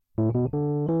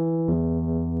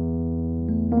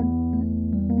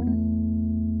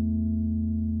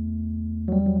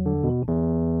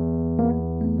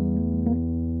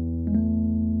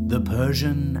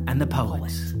Persian and the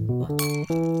poet.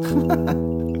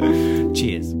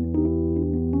 Cheers.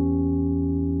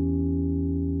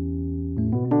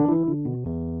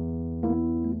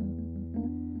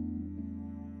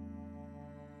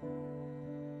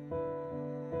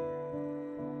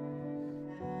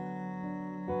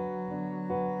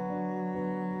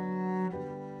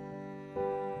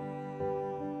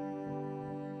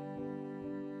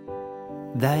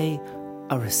 They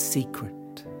are a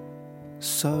secret,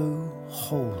 so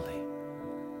holy,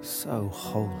 so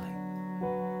holy.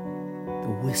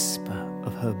 The whisper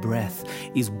of her breath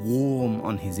is warm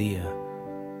on his ear.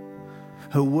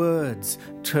 Her words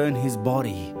turn his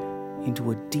body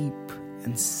into a deep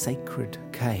and sacred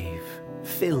cave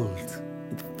filled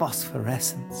with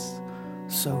phosphorescence,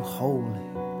 so holy,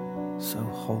 so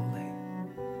holy.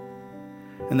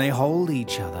 And they hold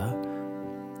each other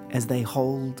as they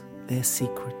hold their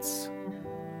secrets,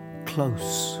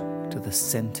 close to the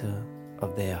center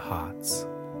of their hearts.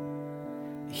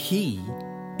 He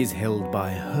is held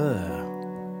by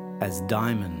her as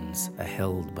diamonds are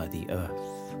held by the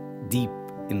earth, deep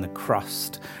in the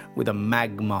crust with a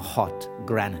magma-hot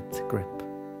granite grip.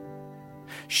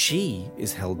 She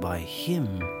is held by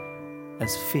him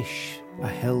as fish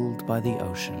are held by the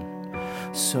ocean,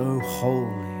 so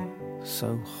holy,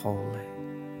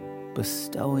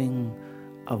 bestowing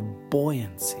a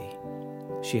buoyancy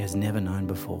she has never known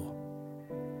before.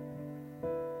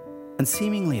 And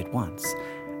seemingly at once,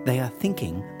 they are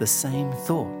thinking the same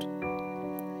thought.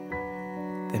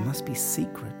 There must be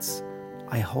secrets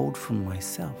I hold from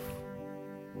myself.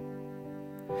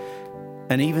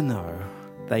 And even though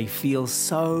they feel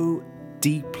so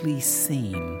deeply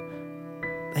seen,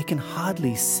 they can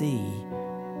hardly see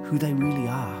who they really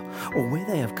are, or where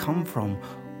they have come from,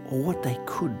 or what they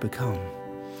could become.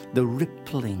 The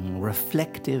rippling,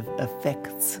 reflective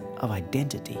effects of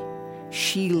identity,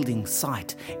 shielding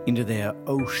sight into their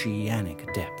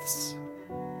oceanic depths.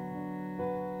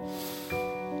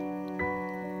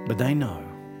 But they know,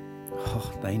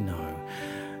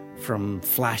 from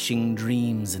flashing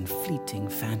dreams and fleeting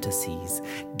fantasies,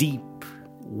 deep,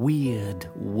 weird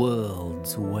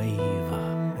worlds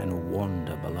waver and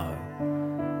wander below.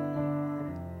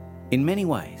 In many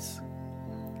ways,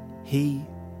 he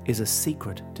is a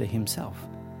secret to himself,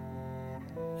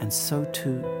 and so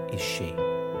too is she.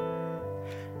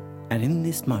 And in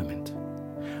this moment,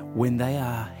 when they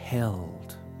are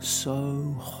held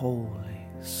so holy,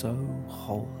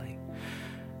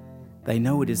 they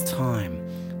know it is time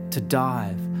to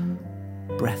dive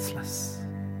breathless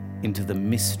into the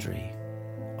mystery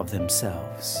of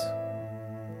themselves.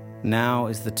 Now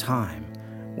is the time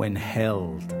when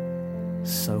held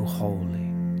so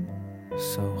holy,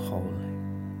 so holy.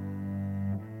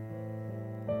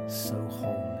 So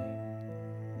holy,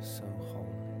 so holy,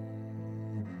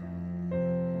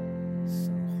 so holy,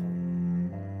 so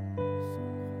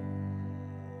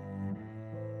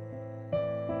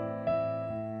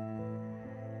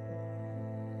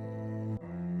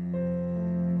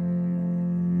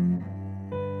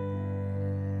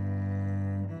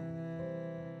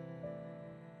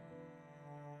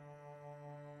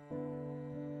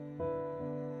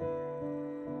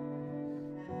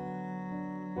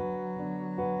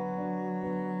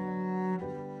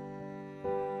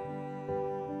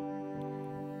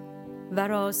و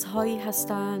رازهایی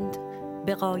هستند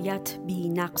به غایت بی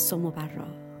نقص و مبرا.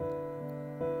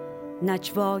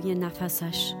 نجوای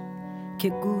نفسش که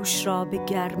گوش را به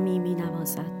گرمی می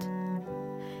نوازد،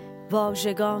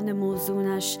 واژگان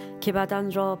موزونش که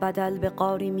بدن را بدل به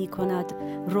غاری می کند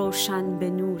روشن به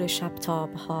نور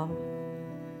شبتابها،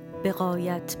 به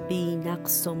غایت بی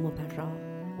نقص و مبرا.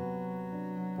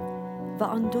 و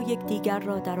آن دو یکدیگر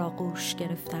را در آغوش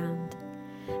گرفتند،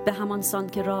 به همان سان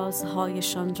که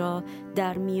رازهایشان را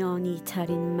در میانی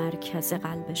ترین مرکز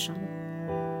قلبشان.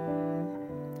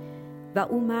 و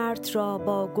او مرد را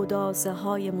با گدازه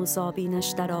های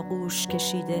مذابینش در آغوش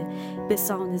کشیده به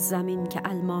سان زمین که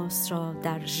الماس را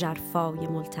در ژرفای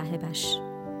ملتهبش.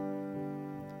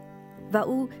 و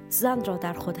او زن را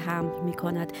در خود حمل می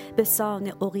کند به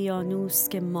سان اقیانوس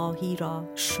که ماهی را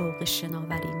شوق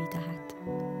شناوری می دهد.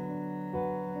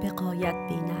 به غایت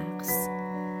بی نقص،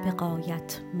 به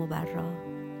غایت مبرا.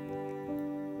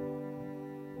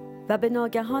 و به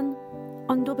ناگهان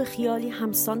آن دو به خیالی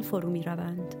همسان فرو می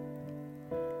روند،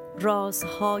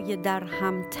 رازهای در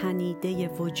هم تنیده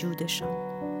وجودشان.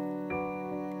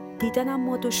 دیدن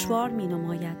اما دشوار می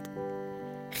نماید.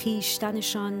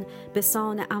 خویشتنشان به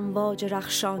سان امواج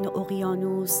رخشان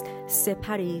اقیانوس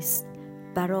سپری است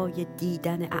برای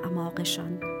دیدن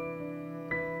اعماقشان.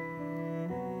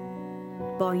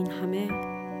 با این همه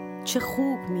چه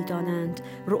خوب می‌دانند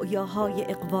رؤیاهای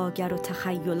اغواگر و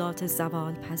تخیلات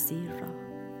زوال پذیر را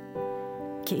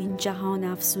که این جهان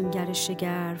افسونگر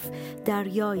شگرف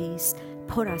دریایی است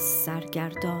پر از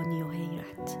سرگردانی و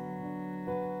حیرت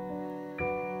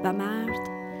و مرد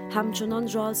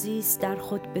همچنان راضی است در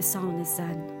خود بسان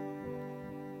زن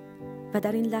و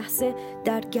در این لحظه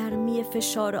در گرمی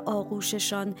فشار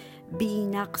آغوششان بی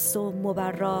نقص و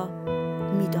مبرا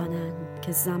می‌دانند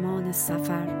که زمان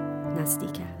سفر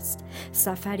نزدیک است،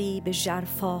 سفری به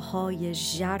ژرفاهای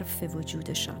ژرف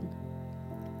وجودشان،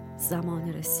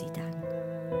 زمان رسیدن،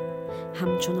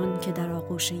 همچنان که در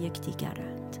آغوش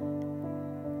یکدیگرند،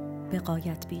 به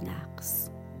غایت بی نقص،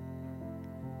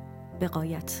 به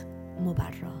غایت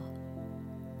مبرا.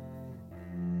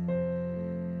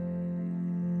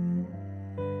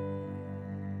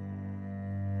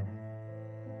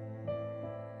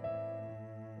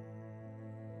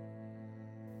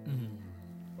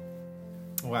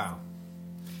 Wow.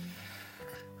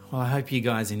 Well, I hope you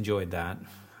guys enjoyed that.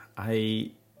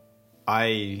 I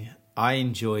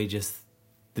enjoy just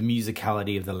the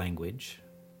musicality of the language,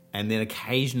 and then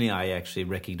occasionally I actually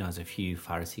recognize a few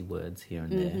Farsi words here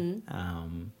and there,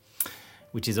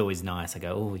 which is always nice. I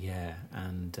go, oh yeah,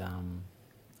 and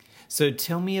so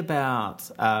tell me about.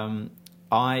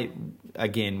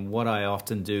 What I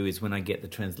often do is when I get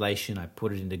the translation, I put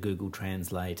it into Google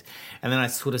Translate, and then I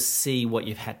sort of see what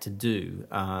you've had to do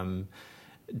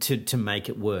to make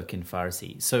it work in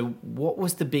Farsi. So what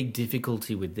was the big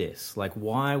difficulty with this? Like,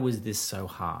 why was this so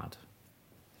hard?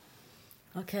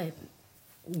 Okay,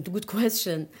 good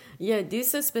question. Yeah, this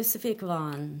is a specific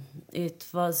one. It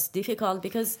was difficult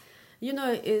because,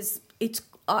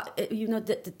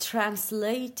 the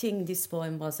translating this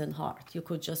poem wasn't hard. You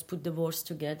could just put the words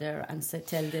together and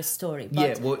tell the story. But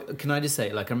yeah, well, can I just say,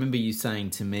 like, I remember you saying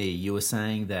to me, you were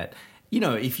saying that,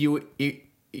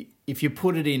 if you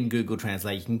put it in Google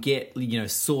Translate, you can get,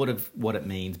 sort of what it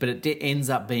means, but it ends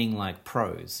up being like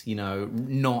prose,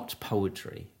 not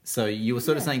poetry. So you were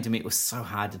sort of saying to me it was so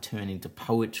hard to turn into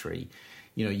poetry.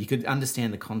 You could understand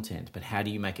the content, but how do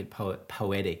you make it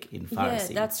poetic in Farsi?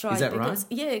 Yeah, that's right. Is that right?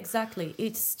 Yeah, exactly.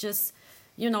 It's just,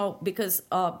 because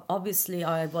obviously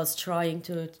I was trying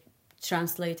to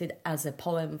translate it as a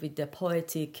poem with the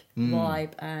poetic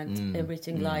vibe and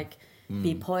everything,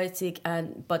 be poetic,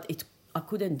 but I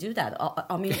couldn't do that.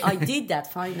 I mean, I did that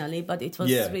finally, but it was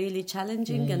really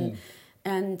challenging.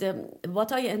 And what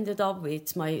I ended up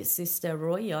with, my sister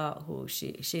Roya, who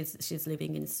she's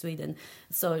living in Sweden,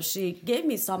 so she gave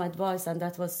me some advice, and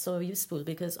that was so useful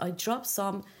because I dropped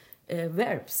some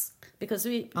verbs because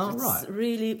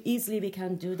really easily we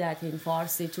can do that in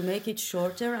Farsi to make it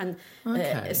shorter and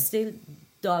still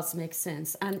does make sense.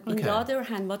 And on the other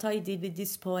hand, what I did with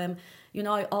this poem,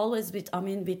 I always with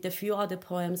the few other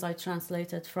poems I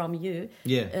translated from you.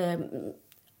 Yeah.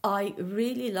 I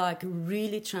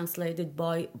really translated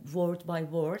by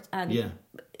word, and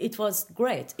it was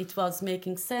great. It was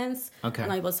making sense,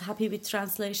 and I was happy with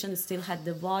translation. It still had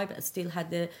the vibe, it still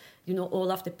had the, all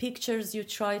of the pictures you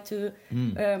try to,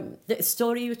 the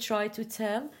story you try to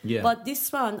tell. Yeah. But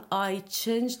this one, I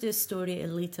changed the story a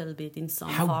little bit in some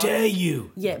How parts. dare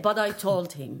you? Yeah, but I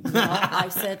told him. I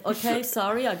said, okay,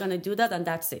 sorry, I'm going to do that, and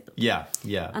that's it. Yeah.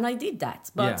 And I did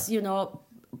that. But,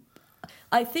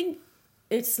 I think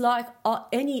it's like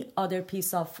any other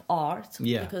piece of art,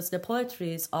 because the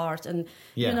poetry is art, and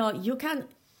you can,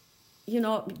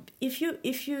 if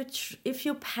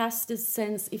you pass the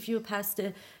sense, if you pass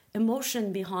the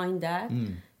emotion behind that,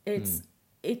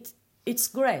 it's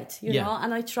great, know.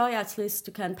 And I try at least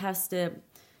to can pass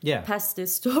the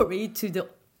story to the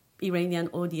Iranian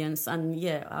audience, and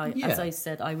as I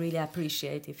said, I really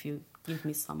appreciate if you give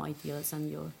me some ideas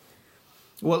and your.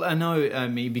 Well, I know,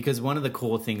 because one of the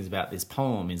core things about this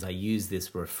poem is I use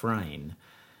this refrain,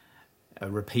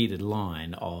 a repeated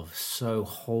line of so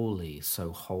holy,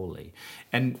 so holy.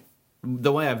 And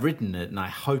the way I've written it, and I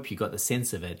hope you got the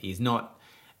sense of it, is not,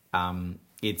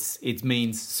 it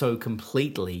means so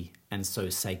completely and so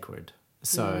sacred.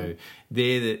 So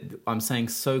I'm saying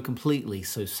so completely,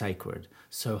 so sacred,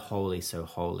 so holy, so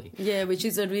holy. Yeah, which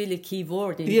is a really key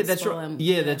word in this poem. Right.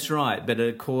 Yeah, that's right. But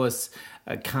of course,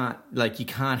 you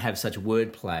can't have such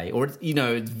wordplay, or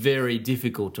it's very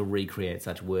difficult to recreate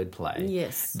such wordplay.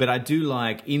 Yes. But I do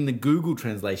like in the Google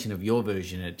translation of your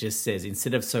version, it just says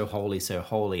instead of so holy,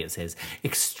 it says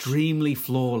extremely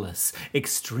flawless,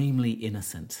 extremely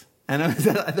innocent. And I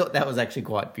thought that was actually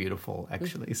quite beautiful,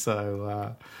 actually.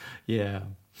 So,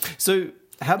 So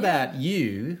how about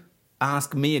you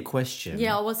ask me a question?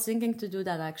 Yeah, I was thinking to do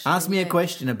that, actually. Ask me a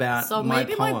question about so my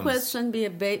maybe poems. My question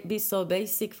be so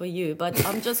basic for you, but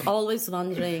I'm just always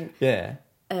wondering.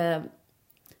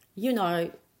 you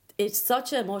know, it's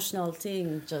such an emotional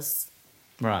thing, just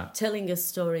Right. telling a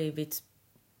story with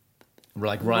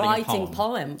Like writing a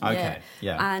poem. Okay,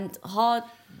 yeah. And how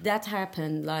that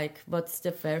happened, like, what's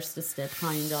the first step,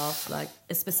 kind of, like,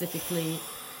 specifically,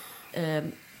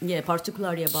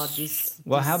 particularly about this.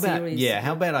 Well, this how about series.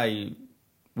 how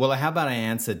about I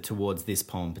answered towards this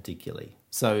poem particularly?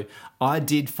 So I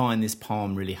did find this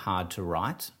poem really hard to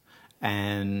write,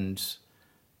 and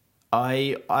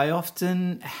I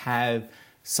often have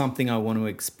something I want to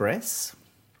express,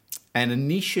 and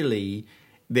initially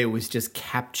there was just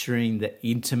capturing the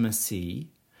intimacy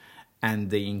and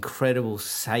the incredible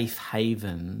safe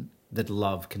haven that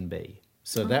love can be.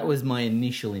 So that was my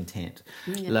initial intent.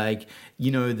 Yeah. Like,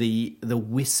 you know, the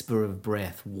whisper of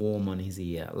breath warm on his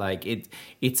ear. Like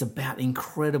it's about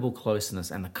incredible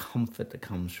closeness and the comfort that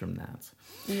comes from that.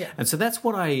 Yeah. And so that's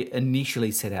what I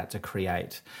initially set out to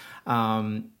create.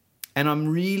 And I'm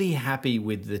really happy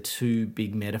with the two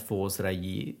big metaphors that I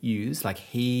use. Like,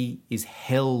 he is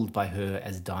held by her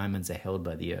as diamonds are held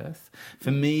by the earth.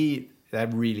 For me,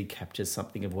 that really captures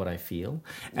something of what I feel.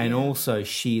 And also,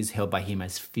 she is held by him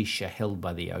as fish are held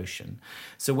by the ocean.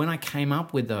 So when I came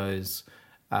up with those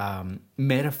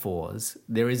metaphors,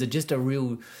 there is just a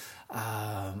real,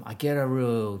 I get a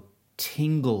real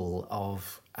tingle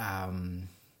of,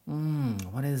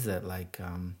 what is it? Like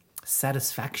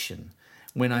satisfaction.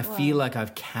 When I feel like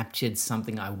I've captured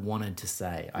something I wanted to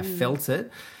say. I felt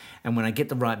it. And when I get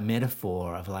the right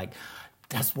metaphor of like,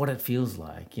 that's what it feels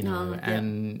like, you know.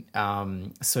 And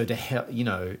so to help, you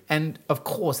know, and of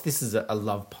course this is a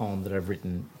love poem that I've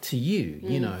written to you,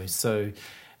 you know. So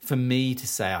for me to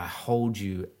say I hold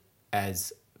you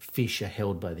as fish are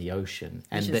held by the ocean.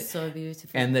 And Which is so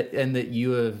beautiful. And that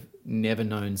you have never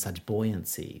known such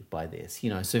buoyancy by this, you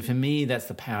know. So for me, that's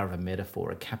the power of a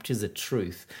metaphor. It captures a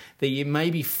truth that you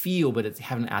maybe feel, but you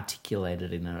haven't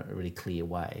articulated in a really clear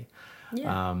way.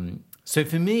 Yeah. So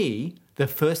for me, the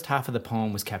first half of the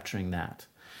poem was capturing that.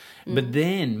 But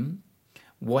then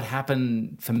what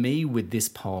happened for me with this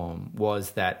poem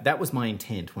was that was my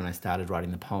intent when I started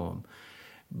writing the poem.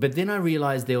 But then I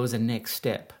realized there was a next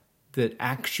step, that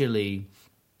actually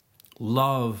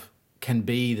love can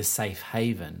be the safe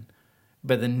haven.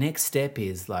 But the next step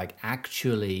is like,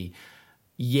 actually,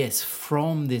 yes,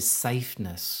 from this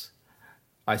safeness,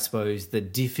 I suppose the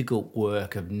difficult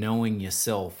work of knowing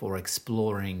yourself or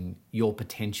exploring your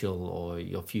potential or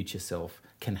your future self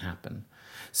can happen.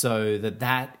 So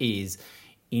that is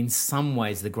in some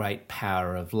ways the great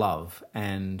power of love.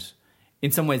 And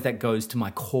in some ways that goes to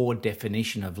my core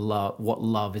definition of love, what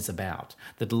love is about.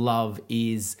 That love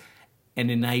is an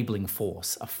enabling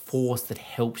force, a force that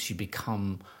helps you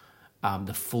become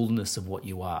the fullness of what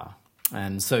you are.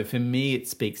 And so for me, it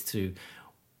speaks to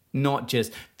not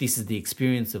just this is the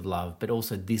experience of love, but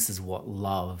also this is what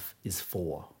love is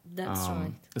for. That's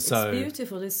right. So, it's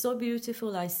beautiful. It's so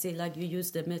beautiful. I see, like, you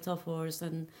use the metaphors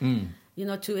and, you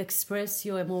know, to express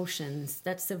your emotions.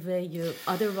 That's the way you,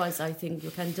 otherwise I think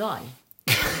you can die.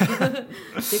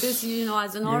 Because, you know,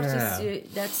 as an artist,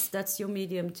 that's your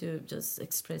medium to just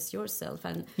express yourself.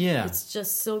 And it's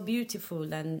just so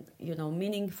beautiful and, you know,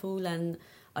 meaningful. And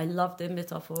I love the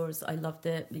metaphors. I love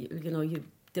the, you know,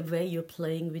 the way you're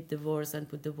playing with the words and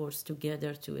put the words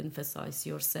together to emphasize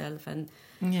yourself. And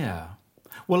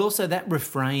well, also that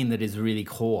refrain that is really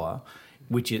core,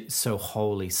 which is so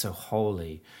holy,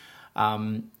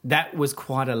 that was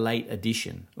quite a late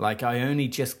addition. Like, I only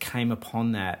just came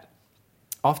upon that.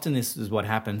 Often this is what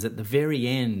happens. At the very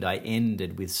end, I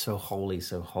ended with so holy.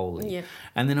 Yeah.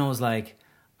 And then I was like,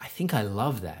 I think I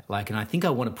love that. Like, and I think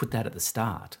I want to put that at the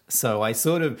start. So I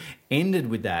sort of ended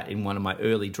with that in one of my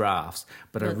early drafts.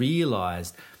 But I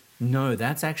realized, no,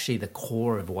 that's actually the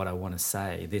core of what I want to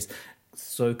say. This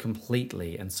so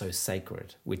completely and so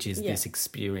sacred, which is this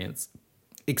experience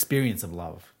of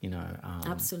love, you know.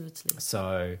 Absolutely.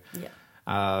 So...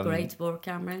 great work,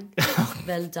 Cameron.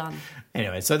 Well done.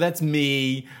 Anyway, so that's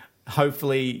me.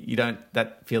 Hopefully you don't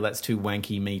feel that's too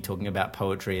wanky, me talking about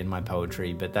poetry and my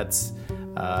poetry, but that's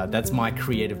my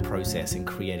creative process in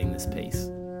creating this piece.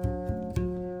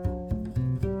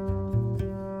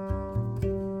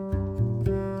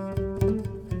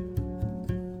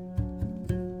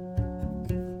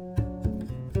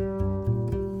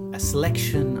 A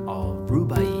selection of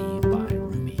Rubai by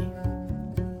Rumi.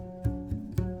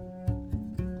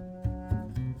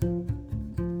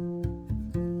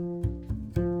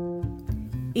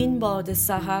 این باد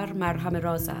سحر مرهم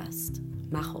راز است،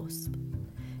 مخسب.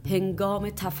 هنگام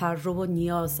تفرع و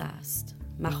نیاز است،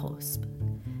 مخسب.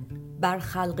 بر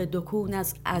خلق دکون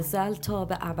از ازل تا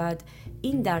به ابد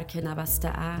این در که نبسته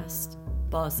است،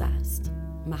 باز است،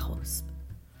 مخسب.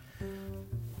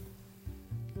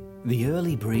 The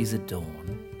early breeze at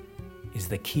dawn is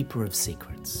the keeper of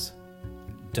secrets.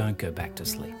 Don't go back to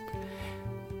sleep.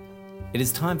 It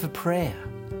is time for prayer,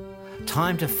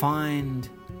 time to find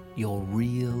your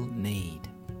real need.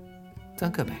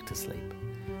 Don't go back to sleep.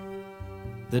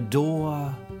 The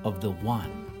door of the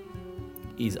one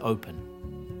is open,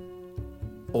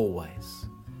 always.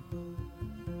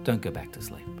 Don't go back to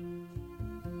sleep.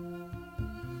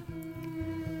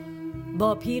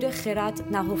 با پیر خرد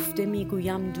نهفته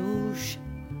میگویم دوش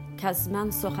که از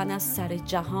من سخن از سر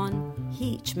جهان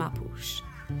هیچ مپوش.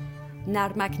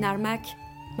 نرمک نرمک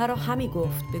مرا همی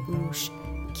گفت به گوش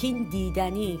کین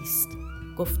دیدنی است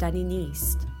گفتنی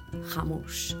نیست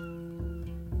خاموش.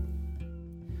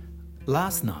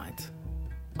 Last night,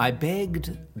 I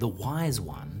begged the wise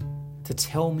one to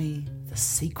tell me the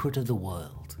secret of the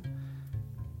world.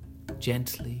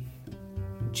 Gently,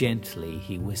 gently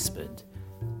he whispered,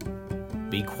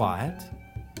 "Be quiet.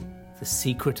 The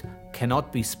secret cannot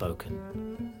be spoken.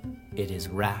 It is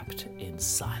wrapped in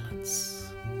silence."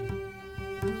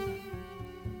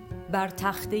 بر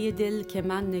تخته دل که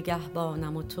من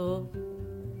نگهبانم و تو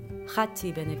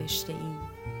خطی بنوشته ای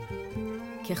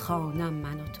که خوانم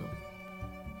من و تو.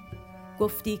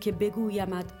 گفتی که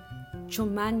بگویمت چون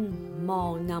من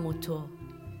مانم و تو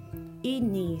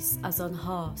این نیز از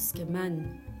آنهاست که من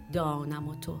دانم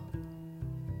و تو.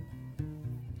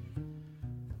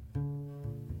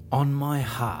 On my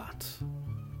heart,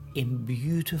 in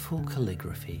beautiful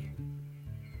calligraphy,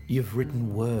 you've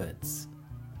written words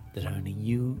that only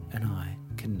you and I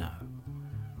can know.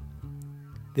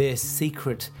 Their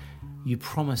secret you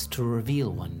promised to reveal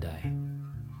one day.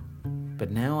 But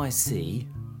now I see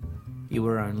you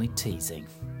were only teasing.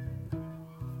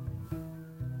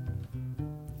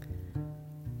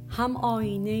 هم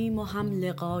آینه‌ایم و هم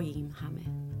لقاییم همه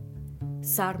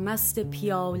سرمست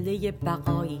پیاله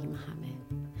بقاییم همه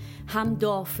هم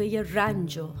دافه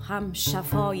رنج و هم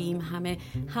شفاییم همه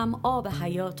هم آب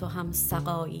حیات و هم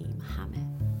سقاییم همه.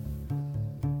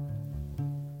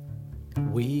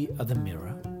 We are the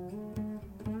mirror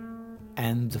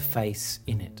and the face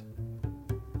in it.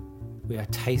 We are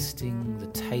tasting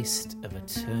the taste of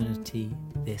eternity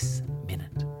this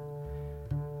minute.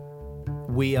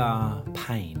 We are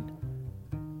pain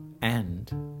and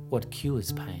what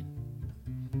cures pain.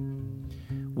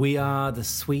 We are the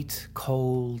sweet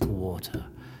cold water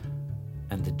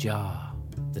and the jar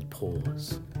that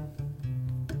pours.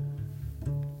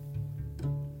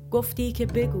 گفتی که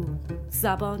بگو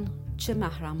زبان چه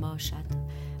محرم باشد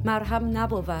مرهم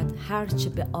نبود هرچه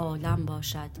به عالم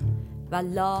باشد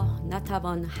والله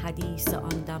نتوان حدیث آن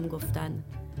دم گفتن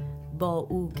با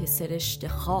او که سرشت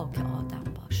خاک آدم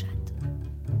باشد.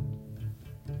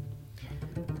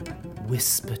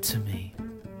 Whisper to me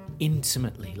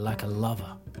intimately like a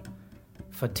lover,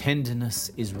 for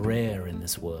tenderness is rare in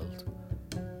this world.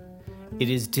 It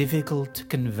is difficult to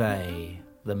convey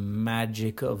the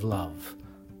magic of love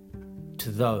to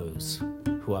those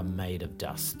who are made of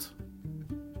dust.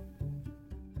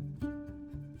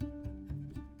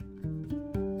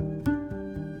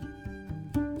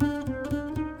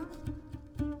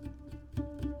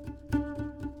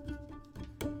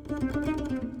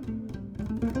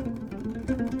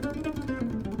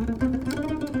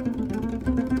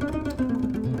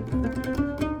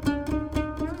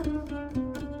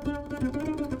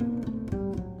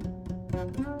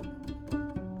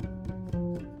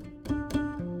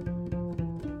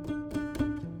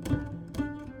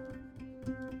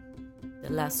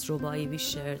 Last rubai we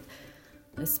shared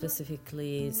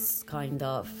specifically is kind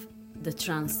of the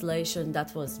translation. That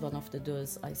was one of the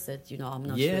do's. I said, I'm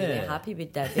not really happy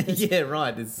with that. Yeah,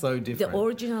 right. It's so different. The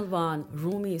original one,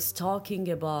 Rumi is talking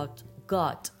about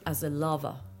God as a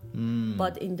lover.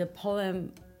 But in the poem,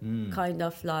 kind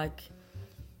of like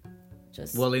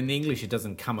just... Well, in English, it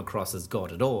doesn't come across as God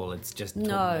at all. It's just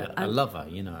a lover,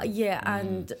 Yeah,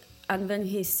 and when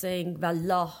he's saying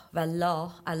Wallah, Wallah,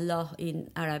 Allah in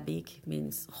Arabic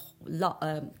means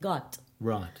God.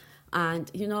 Right. And,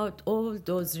 all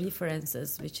those references,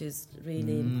 which is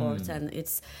really important.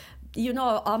 It's,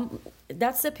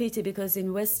 that's a pity because in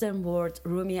Western world,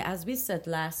 Rumi, as we said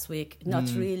last week, not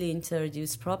really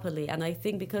introduced properly. And I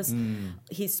think because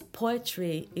his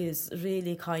poetry is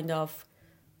really kind of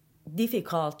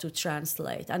difficult to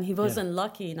translate, and he wasn't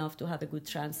lucky enough to have a good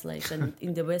translation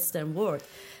in the Western world.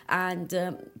 And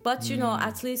but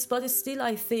at least, but still,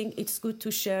 I think it's good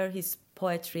to share his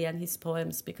poetry and his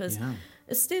poems because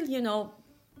still,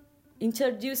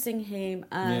 introducing him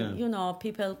and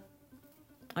people,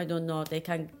 I don't know, they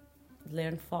can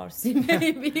learn Farsi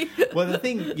maybe. Well, the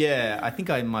thing, I think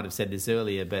I might have said this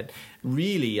earlier, but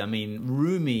really, I mean,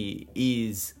 Rumi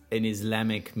is an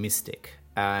Islamic mystic.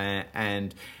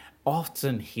 and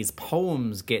often his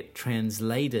poems get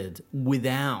translated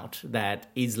without that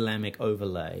Islamic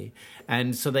overlay,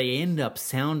 and so they end up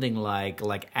sounding like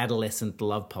adolescent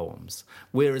love poems,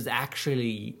 whereas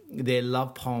actually they're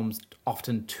love poems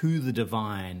often to the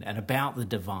divine and about the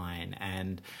divine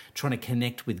and trying to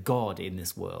connect with God in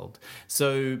this world.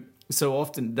 So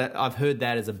often that I've heard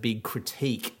that as a big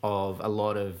critique of a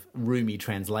lot of Rumi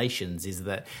translations, is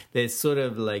that there's sort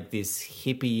of like this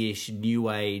hippie-ish new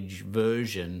age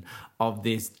version of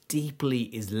this deeply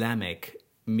Islamic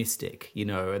mystic, you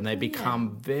know, and they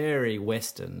become very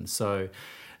Western. So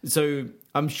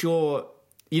I'm sure,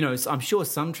 you know, I'm sure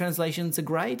some translations are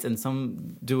great and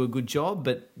some do a good job,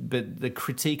 but the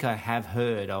critique I have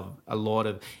heard of a lot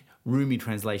of Rumi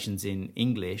translations in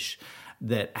English,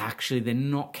 that actually they're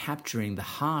not capturing the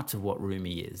heart of what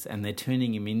Rumi is, and they're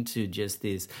turning him into just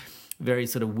this very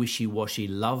sort of wishy-washy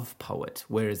love poet,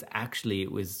 whereas actually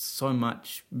it was so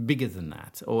much bigger than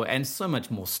that, and so much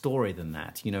more story than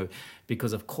that, you know,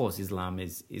 because of course Islam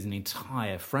is an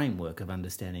entire framework of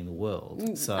understanding the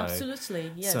world. So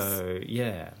absolutely, yes.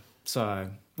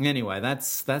 So anyway,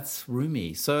 that's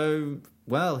Rumi. So,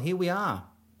 well, here we are.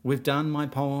 We've done my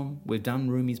poem. We've done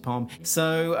Rumi's poem.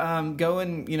 So go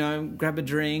and, you know, grab a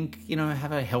drink, you know,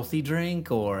 have a healthy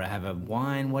drink or have a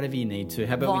wine, whatever you need to.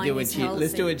 How about we do a cheers?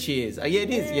 Let's do a cheers. Oh, yeah,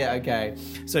 it is. Yeah, okay.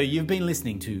 So you've been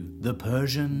listening to The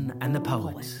Persian and the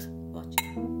Poet. Watch.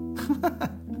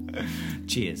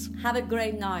 Cheers. Have a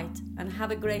great night and have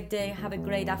a great day, have a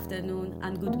great afternoon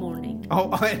and good morning. Oh,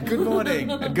 good morning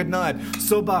and good night.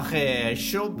 Sobah khair,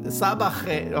 sabah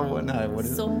khair. Oh, no, what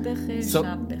is it? Sobh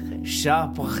khair,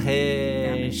 shab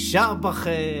khair. Shab khair, shab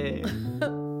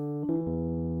khair.